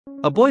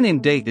A boy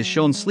named Day is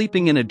shown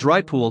sleeping in a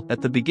dry pool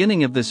at the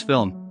beginning of this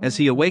film. As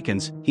he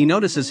awakens, he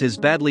notices his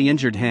badly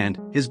injured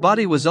hand. His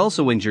body was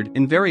also injured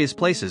in various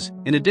places,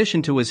 in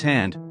addition to his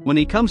hand. When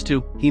he comes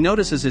to, he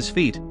notices his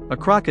feet. A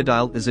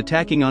crocodile is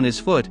attacking on his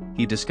foot.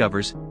 He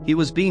discovers he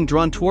was being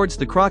drawn towards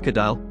the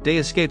crocodile. Day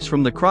escapes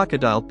from the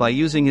crocodile by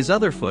using his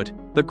other foot.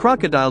 The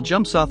crocodile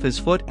jumps off his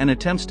foot and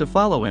attempts to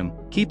follow him,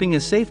 keeping a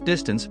safe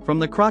distance from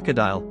the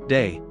crocodile.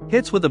 Day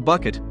hits with a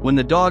bucket. When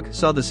the dog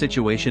saw the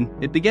situation,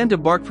 it began to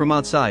bark from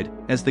outside.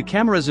 As the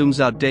camera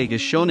zooms out, Day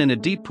is shown in a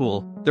deep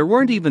pool. There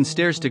weren't even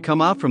stairs to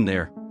come out from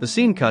there. The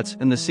scene cuts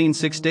and the scene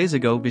 6 days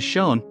ago is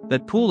shown.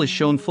 That pool is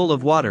shown full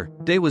of water.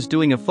 Day was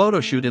doing a photo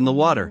shoot in the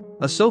water.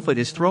 A sofa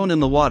is thrown in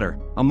the water.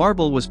 A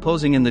marble was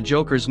posing in the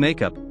Joker's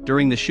makeup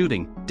during the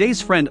shooting.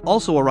 Day's friend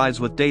also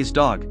arrives with Day's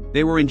dog.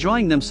 They were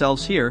enjoying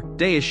themselves here.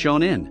 Day is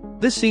shown in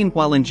this scene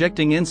while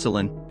injecting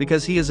insulin,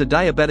 because he is a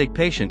diabetic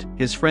patient.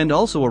 His friend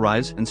also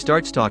arrives and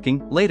starts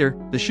talking. Later,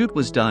 the shoot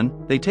was done.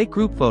 They take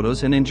group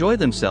photos and enjoy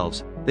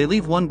themselves. They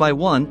leave one by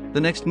one. The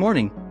next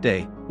morning,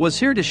 Day was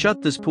here to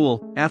shut this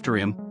pool. After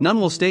him,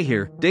 none will stay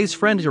here. Day's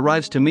friend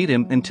arrives to meet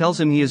him and tells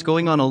him he is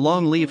going on a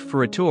long leave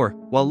for a tour.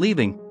 While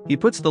leaving, he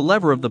puts the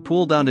lever of the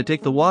pool down to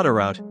take the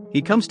water out.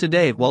 He comes to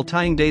Day while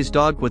tying Day's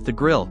dog with the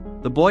grill.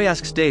 The boy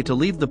asks Day to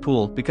leave the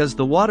pool because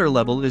the water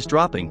level is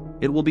dropping.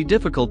 It will be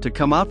difficult to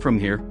come out from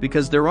here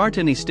because there aren't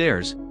any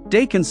stairs.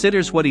 Day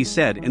considers what he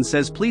said and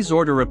says please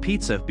order a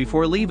pizza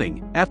before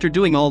leaving. After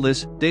doing all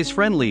this, Day's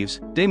friend leaves.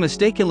 Day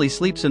mistakenly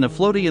sleeps in a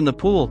floaty in the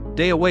pool.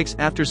 Day awakes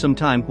after some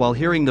time while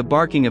hearing the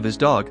barking of his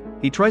dog.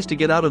 He tries to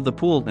get out of the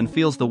pool and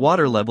feels the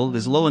water level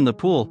is low in the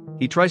pool.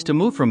 He tries to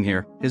move from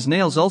here. His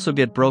nails also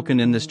get broken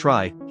in this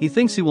try. He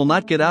thinks he will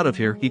not get out of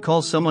here. He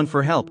calls someone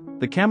for help.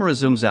 The camera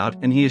zooms out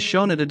and he is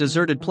shown at a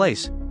deserted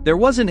place. There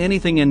wasn't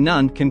anything and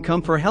none can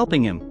come for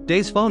helping him.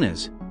 Day's phone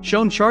is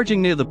shown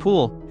charging near the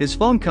pool. His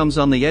phone comes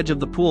on the edge of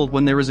the pool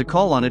when there is a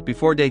call on it.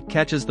 Before Day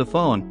catches the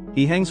phone,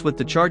 he hangs with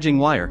the charging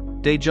wire.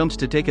 Day jumps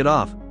to take it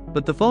off,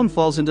 but the phone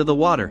falls into the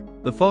water.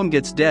 The phone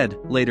gets dead.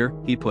 Later,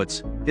 he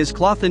puts his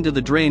cloth into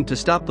the drain to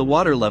stop the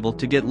water level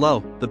to get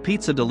low. The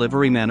pizza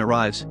delivery man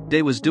arrives.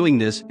 Day was doing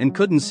this and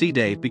couldn't see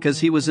Day because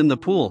he was in the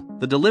pool.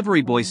 The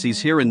delivery boy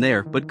sees here and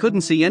there but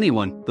couldn't see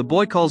anyone. The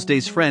boy calls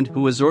Day's friend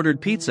who has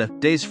ordered pizza.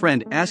 Day's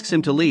friend asks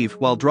him to leave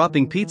while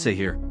dropping pizza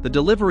here. The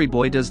delivery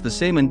boy does the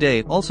same and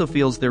Day also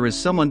feels there is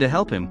someone to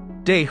help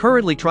him. Day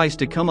hurriedly tries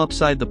to come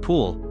upside the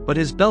pool, but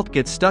his belt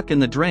gets stuck in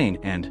the drain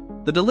and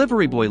the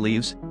delivery boy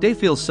leaves. Day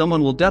feels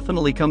someone will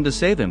definitely come to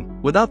save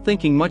him. Without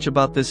thinking much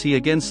about this, he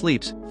again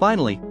sleeps.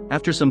 Finally,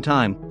 after some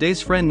time,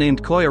 Day's friend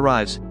named Koi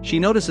arrives. She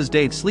notices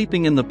Day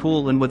sleeping in the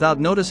pool and without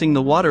noticing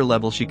the water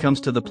level she comes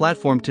to the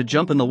platform to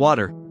jump in the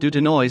water. Due to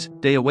noise,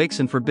 Day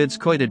awakes and forbids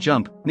Koi to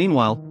jump.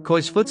 Meanwhile,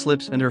 Koi's foot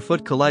slips and her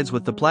foot collides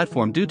with the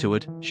platform. Due to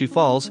it, she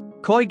falls.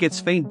 Koi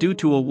gets faint due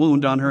to a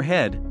wound on her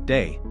head.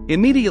 Day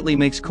immediately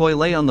makes Koi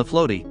lay on the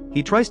floaty.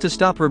 He tries to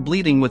stop her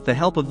bleeding with the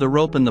help of the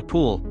rope in the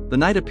pool. The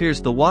night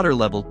appears. The water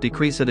level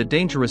decrease at a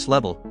dangerous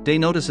level. Day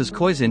notices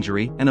Koi's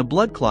injury and a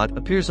blood clot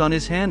appears on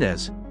his hand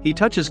as he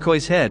touches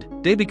Koi's head.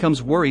 Day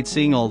becomes worried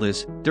seeing all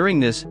this. During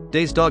this,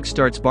 Day's dog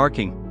starts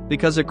barking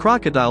because a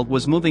crocodile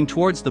was moving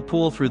towards the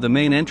pool through the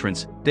main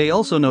entrance. Day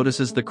also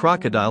notices the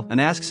crocodile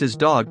and asks his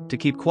dog to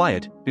keep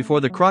quiet. Before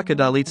the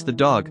crocodile eats the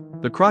dog,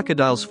 the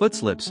crocodile's foot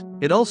slips.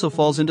 It also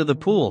falls into the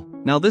pool.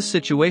 Now this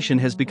situation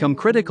has become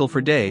critical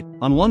for Day.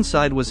 On one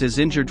side was his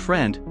injured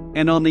friend,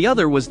 and on the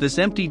other was this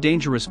empty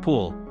dangerous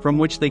pool, from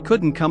which they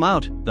couldn't come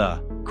out.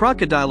 The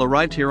crocodile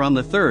arrived here on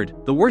the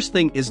 3rd. The worst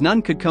thing is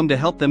none could come to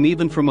help them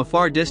even from a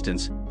far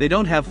distance. They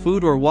don't have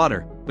food or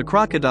water. The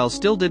crocodile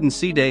still didn't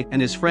see Day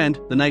and his friend.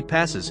 The night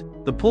passes.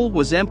 The pool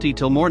was empty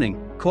till morning.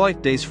 Koi,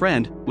 Day's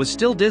friend, was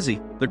still dizzy.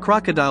 The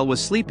crocodile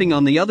was sleeping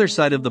on the other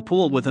side of the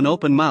pool with an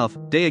open mouth.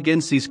 Day again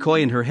sees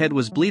Koi and her head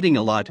was bleeding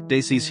a lot.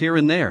 Day sees here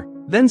and there,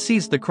 then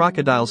sees the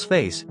crocodile's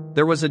face.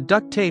 There was a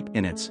duct tape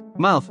in its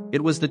mouth.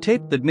 It was the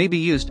tape that may be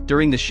used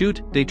during the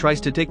shoot. Day tries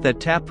to take that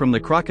tap from the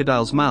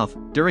crocodile's mouth.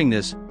 During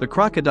this, the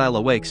crocodile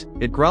awakes.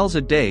 It growls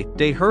at Day.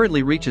 Day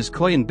hurriedly reaches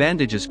Koi and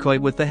bandages Koi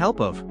with the help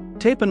of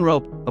tape and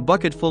rope. A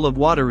bucket full of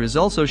water is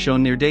also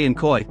shown near Day and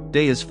Koi.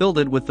 Day has filled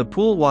it with the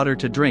pool water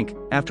to drink.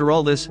 After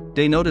all this,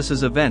 Day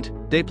notices a vent.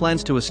 Day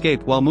plans to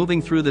escape while moving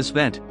through this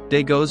vent.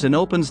 Day goes and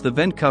opens the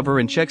vent cover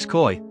and checks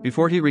Koi.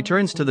 Before he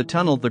returns to the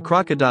tunnel, the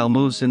crocodile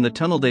moves in the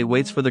tunnel. Day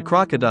waits for the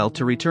crocodile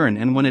to return,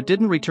 and when it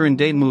didn't return,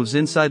 Day moves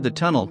inside the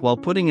tunnel while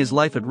putting his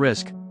life at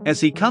risk. As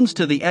he comes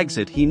to the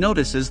exit, he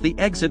notices the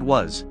exit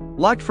was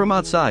locked from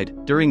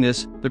outside. During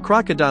this, the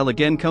crocodile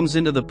again comes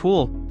into the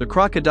pool. The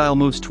crocodile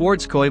moves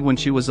towards Koi when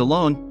she was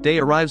alone. Day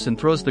arrives and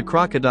throws the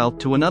crocodile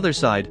to another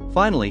side.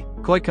 Finally,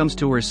 Koi comes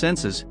to her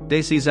senses.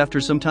 Day sees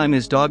after some time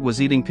his dog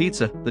was eating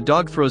pizza. The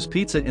dog throws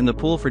pizza in the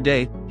pool for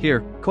Day.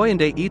 Here, Koi and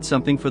Day eat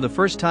something for the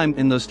first time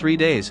in those 3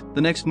 days.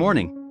 The next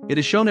morning, it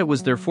is shown it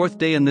was their 4th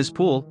day in this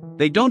pool.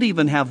 They don't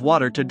even have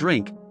water to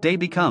drink. Day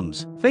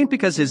becomes faint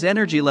because his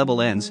energy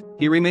level ends.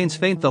 He remains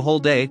faint the whole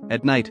day.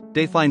 At night,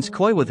 Day finds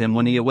Koi with him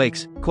when he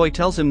awakes. Koi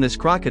tells him this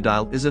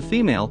crocodile is a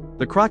female.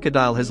 The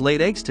crocodile has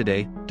laid eggs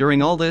today.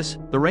 During all this,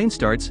 the rain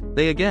starts.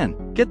 They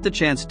again get the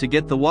chance to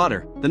get the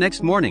water. The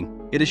next morning,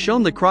 it is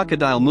shown the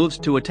crocodile moves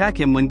to attack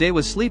him when Day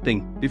was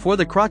sleeping. Before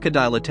the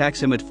crocodile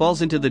attacks him, it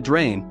falls into the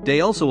drain.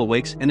 Day also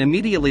awakes and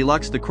immediately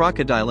locks the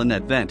crocodile in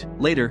that vent.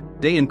 Later,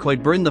 Day and Koi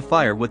burn the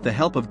fire with the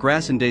help of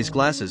grass and Day's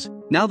glasses.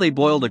 Now they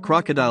boil the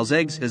crocodile's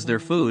eggs as their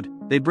food.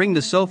 They bring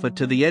the sofa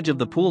to the edge of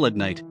the pool at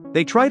night.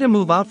 They try to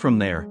move out from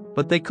there,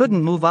 but they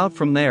couldn't move out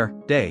from there.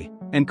 Day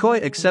and Koi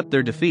accept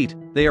their defeat.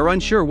 They are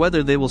unsure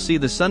whether they will see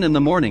the sun in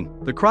the morning.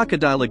 The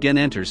crocodile again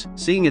enters.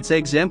 Seeing its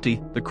eggs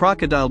empty, the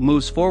crocodile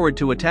moves forward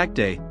to attack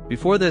Day.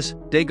 Before this,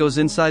 Day goes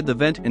inside the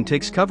vent and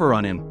takes cover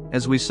on him.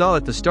 As we saw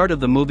at the start of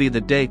the movie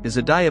that Day is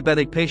a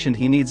diabetic patient,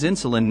 he needs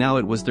insulin. Now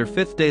it was their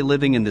 5th day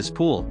living in this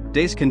pool.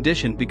 Day's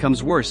condition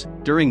becomes worse.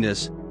 During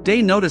this,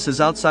 Day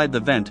notices outside the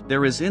vent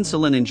there is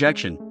insulin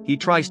injection. He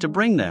tries to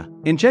bring the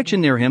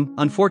injection near him.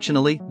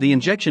 Unfortunately, the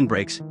injection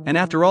breaks, and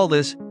after all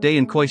this, Day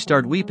and Koi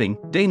start weeping.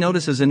 Day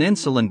notices an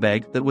insulin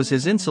bag that was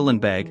his insulin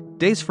bag.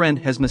 Day's friend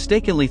has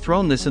mistakenly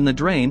thrown this in the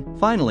drain.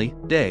 Finally,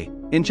 Day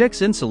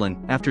injects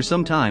insulin. After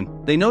some time,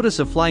 they notice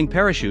a flying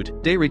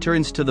parachute. Day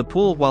returns to the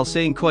pool while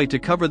saying Koi to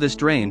cover this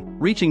drain.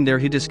 Reaching there,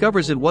 he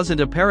discovers it wasn't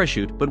a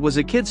parachute but was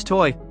a kid's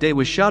toy. Day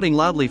was shouting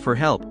loudly for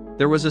help.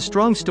 There was a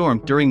strong storm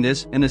during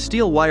this and a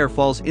steel wire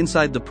falls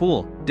inside the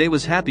pool. Day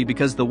was happy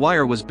because the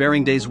wire was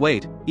bearing Day's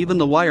weight. Even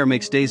the wire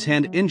makes Day's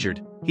hand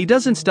injured. He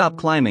doesn't stop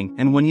climbing,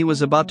 and when he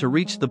was about to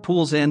reach the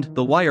pool's end,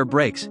 the wire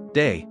breaks.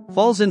 Day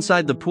falls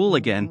inside the pool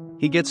again.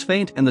 He gets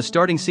faint and the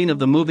starting scene of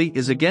the movie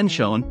is again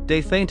shown.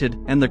 Day fainted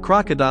and the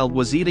crocodile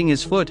was eating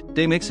his foot.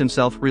 Day makes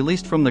himself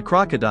released from the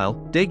crocodile.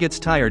 Day gets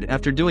tired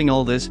after doing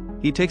all this.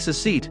 He takes a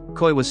seat.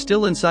 Koi was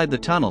still inside the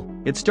tunnel.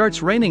 It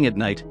starts raining at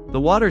night. The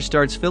water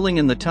starts filling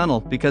in the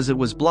tunnel because it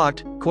was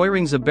blocked. Koi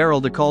rings a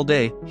barrel to call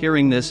Day.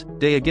 Hearing this,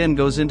 Day again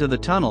goes into the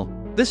tunnel.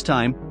 This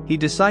time, he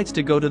decides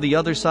to go to the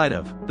other side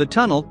of the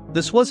tunnel.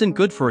 This wasn't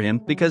good for him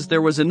because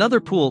there was another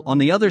pool on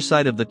the other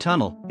side of the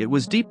tunnel. It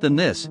was deep than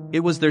this. It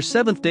was their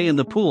 7th day in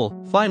the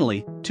pool.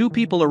 Finally, 2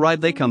 people arrive.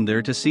 They come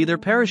there to see their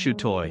parachute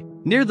toy.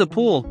 Near the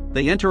pool,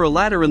 they enter a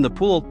ladder in the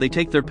pool. They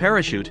take their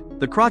parachute.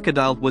 The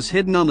crocodile was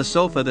hidden on the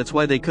sofa, that's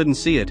why they couldn't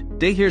see it.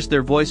 Day hears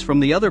their voice from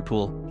the other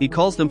pool. He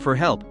calls them for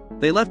help.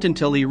 They left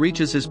until he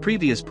reaches his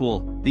previous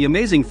pool. The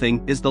amazing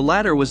thing is the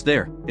ladder was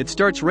there. It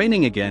starts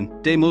raining again.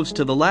 Day moves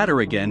to the ladder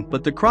again,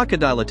 but the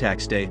crocodile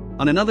attacks Day.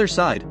 On another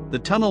side, the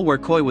tunnel where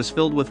Koi was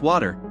filled with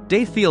water.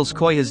 Day feels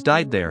Koi has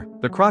died there.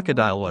 The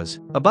crocodile was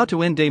about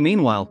to end Day.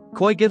 Meanwhile,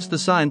 Koi gives the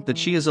sign that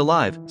she is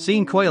alive.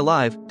 Seeing Koi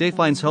alive, Day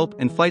finds hope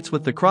and fights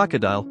with the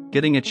crocodile.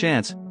 Getting a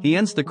chance, he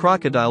ends the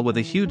crocodile with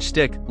a huge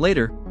stick.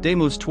 Later, Day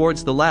moves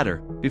towards the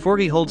ladder. Before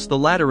he holds the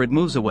ladder, it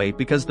moves away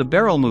because the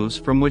barrel moves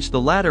from which the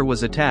ladder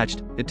was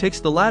attached. It takes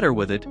the ladder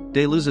with it.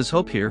 Day loses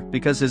hope here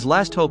because his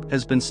last hope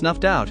has been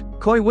snuffed out.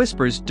 Koi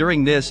whispers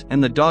during this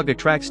and the dog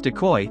attracts to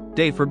Koi.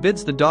 Day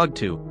forbids the dog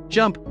to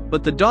jump,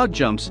 but the dog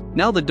jumps.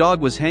 Now the dog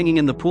was hanging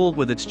in the pool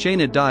with its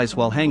chain. It dies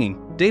while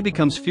hanging. Day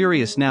becomes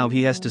furious. Now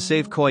he has to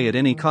save Koi at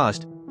any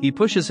cost. He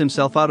pushes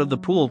himself out of the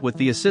pool with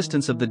the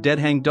assistance of the dead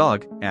hanged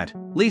dog. At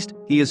least,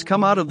 he has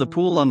come out of the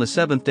pool on the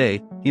 7th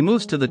day. He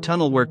moves to the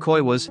tunnel where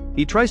Koi was.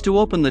 He tries to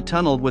open the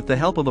tunnel with the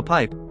help of a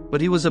pipe,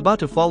 but he was about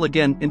to fall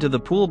again into the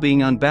pool,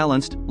 being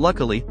unbalanced.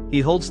 Luckily,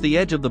 he holds the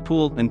edge of the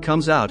pool and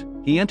comes out.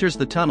 He enters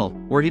the tunnel,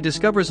 where he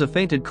discovers a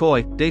fainted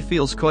Koi. Day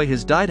feels Koi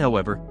has died.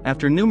 However,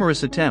 after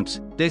numerous attempts,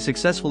 Day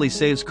successfully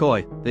saves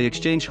Koi. They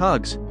exchange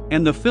hugs,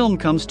 and the film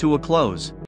comes to a close.